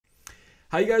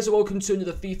Hi guys, and welcome to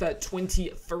another FIFA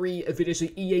 23 video. So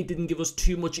EA didn't give us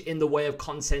too much in the way of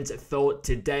content for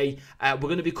today. We're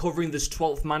going to be covering this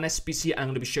 12th man SBC, and I'm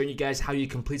going to be showing you guys how you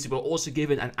complete it. We're also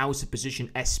given an out of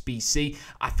position SBC.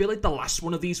 I feel like the last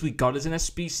one of these we got as an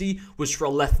SBC was for a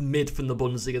left mid from the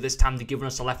Bundesliga. This time they're giving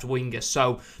us a left winger,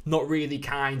 so not really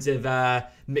kind of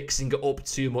mixing it up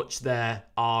too much there.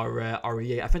 Our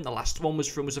EA. I think the last one was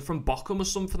it from Bochum or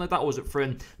something like that, or was it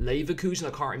from Leverkusen? I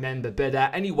can't remember. But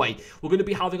anyway, we're going to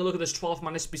be having a look at this 12th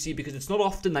man SBC because it's not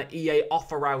often that EA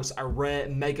offer out a rare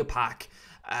mega pack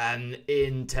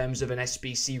in terms of an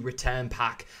SBC return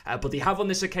pack, but they have on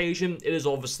this occasion. It is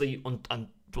obviously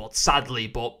well, sadly,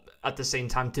 but at the same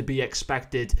time to be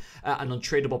expected, an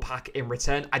untradeable pack in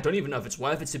return. I don't even know if it's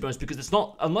worth it, to be honest, because it's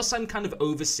not, unless I'm kind of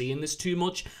overseeing this too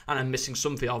much and I'm missing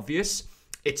something obvious.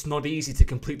 It's not easy to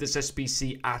complete this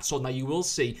SBC at all. Now, you will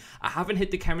see, I haven't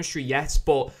hit the chemistry yet,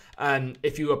 but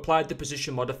if you applied the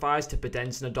position modifiers to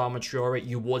Podence and Adama Traore,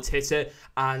 you would hit it.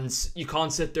 And you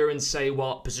can't sit there and say,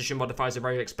 well, position modifiers are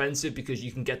very expensive, because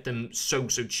you can get them so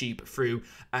cheap through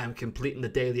completing the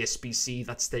daily SBC.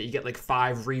 That's that you get like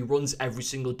 5 reruns every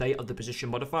single day of the position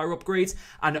modifier upgrades,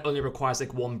 and it only requires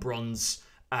like 1 bronze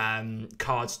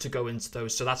cards to go into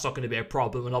those, so that's not going to be a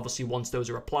problem. And obviously once those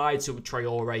are applied to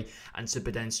Traore and to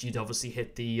Podence, you'd obviously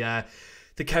hit the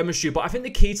chemistry. But I think the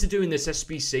key to doing this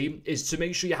SBC is to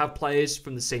make sure you have players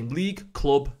from the same league,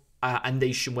 club, and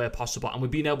nation where possible, and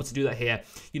we've been able to do that here,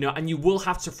 you know. And you will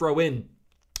have to throw in,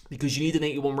 because you need an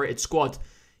 81 rated squad,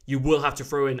 you will have to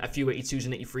throw in a few 82s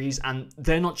and 83s, and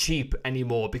they're not cheap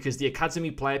anymore, because the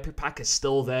Academy player pack is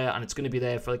still there, and it's going to be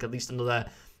there for like at least another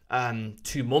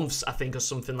 2 months, I think, or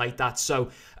something like that. So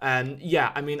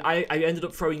yeah, I mean, I ended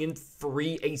up throwing in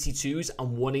 3 82s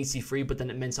and 1 83, but then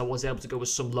it meant I was able to go with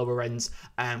some lower end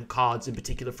cards, in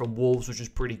particular from Wolves, which was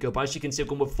pretty good. But as you can see, I've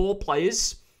gone with 4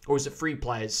 players, or is it 3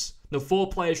 players? No, 4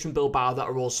 players from Bilbao that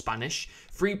are all Spanish,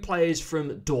 3 players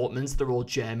from Dortmund, they're all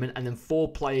German, and then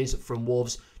 4 players from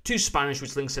Wolves, 2 Spanish,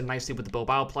 which links in nicely with the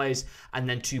Bilbao players, and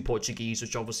then 2 Portuguese,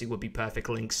 which obviously would be perfect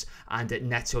links. And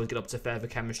Neto would get up to further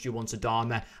chemistry once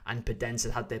Adama and Podence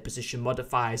had their position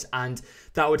modifiers, and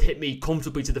that would hit me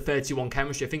comfortably to the 31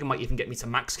 chemistry. I think it might even get me to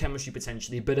max chemistry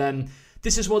potentially. But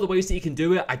this is one of the ways that you can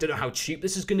do it. I don't know how cheap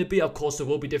this is going to be. Of course, there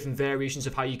will be different variations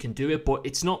of how you can do it, but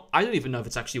it's not, I don't even know if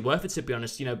it's actually worth it, to be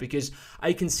honest, you know, because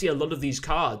I can see a lot of these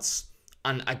cards.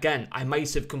 And again, I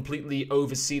might have completely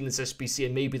overseen this SBC,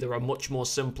 and maybe there are much more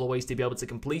simpler ways to be able to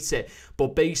complete it.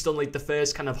 But based on like the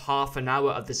first kind of half an hour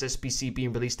of this SBC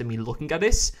being released and me looking at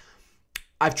this,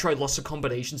 I've tried lots of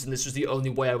combinations, and this was the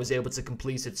only way I was able to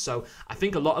complete it. So I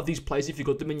think a lot of these players, if you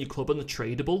got them in your club and they're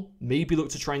tradable, maybe look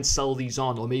to try and sell these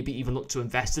on, or maybe even look to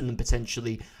invest in them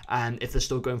potentially, if they're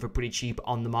still going for pretty cheap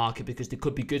on the market, because they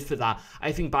could be good for that.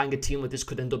 I think buying a team like this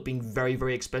could end up being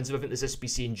very expensive. I think this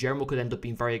SBC in general could end up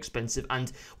being very expensive,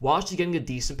 and whilst you're getting a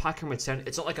decent pack in return,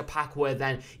 it's not like a pack where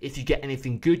then if you get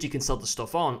anything good you can sell the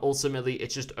stuff on. Ultimately,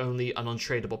 it's just only an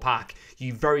untradeable pack.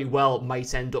 You very well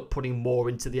might end up putting more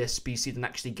into the SBC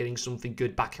than actually getting something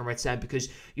good back in return, because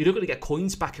you're not going to get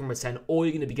coins back in return. All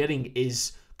you're going to be getting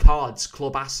is cards,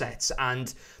 club assets,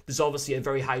 and there's obviously a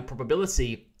very high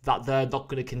probability that they're not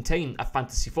going to contain a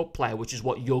fantasy foot player, which is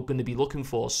what you're going to be looking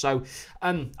for. So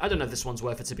I don't know if this one's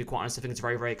worth it, to be quite honest. I think it's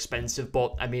very expensive,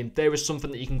 but I mean, there is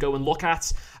something that you can go and look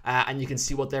at, and you can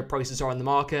see what their prices are on the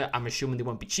market. I'm assuming they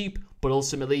won't be cheap, but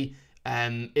ultimately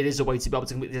it is a way to be able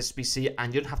to complete the SBC,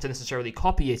 and you don't have to necessarily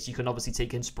copy it. You can obviously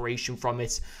take inspiration from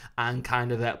it and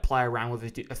kind of play around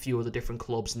with a few of the different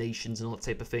clubs, nations, and all that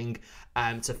type of thing,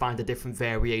 to find a different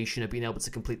variation of being able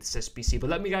to complete this SBC. But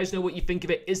let me guys know what you think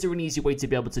of it. Is there an easy way to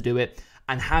be able to do it,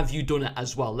 and have you done it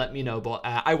as well? Let me know. But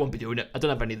I won't be doing it. I don't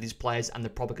have any of these players, and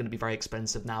they're probably going to be very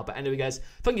expensive now. But anyway guys,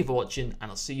 thank you for watching, and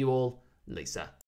I'll see you all later.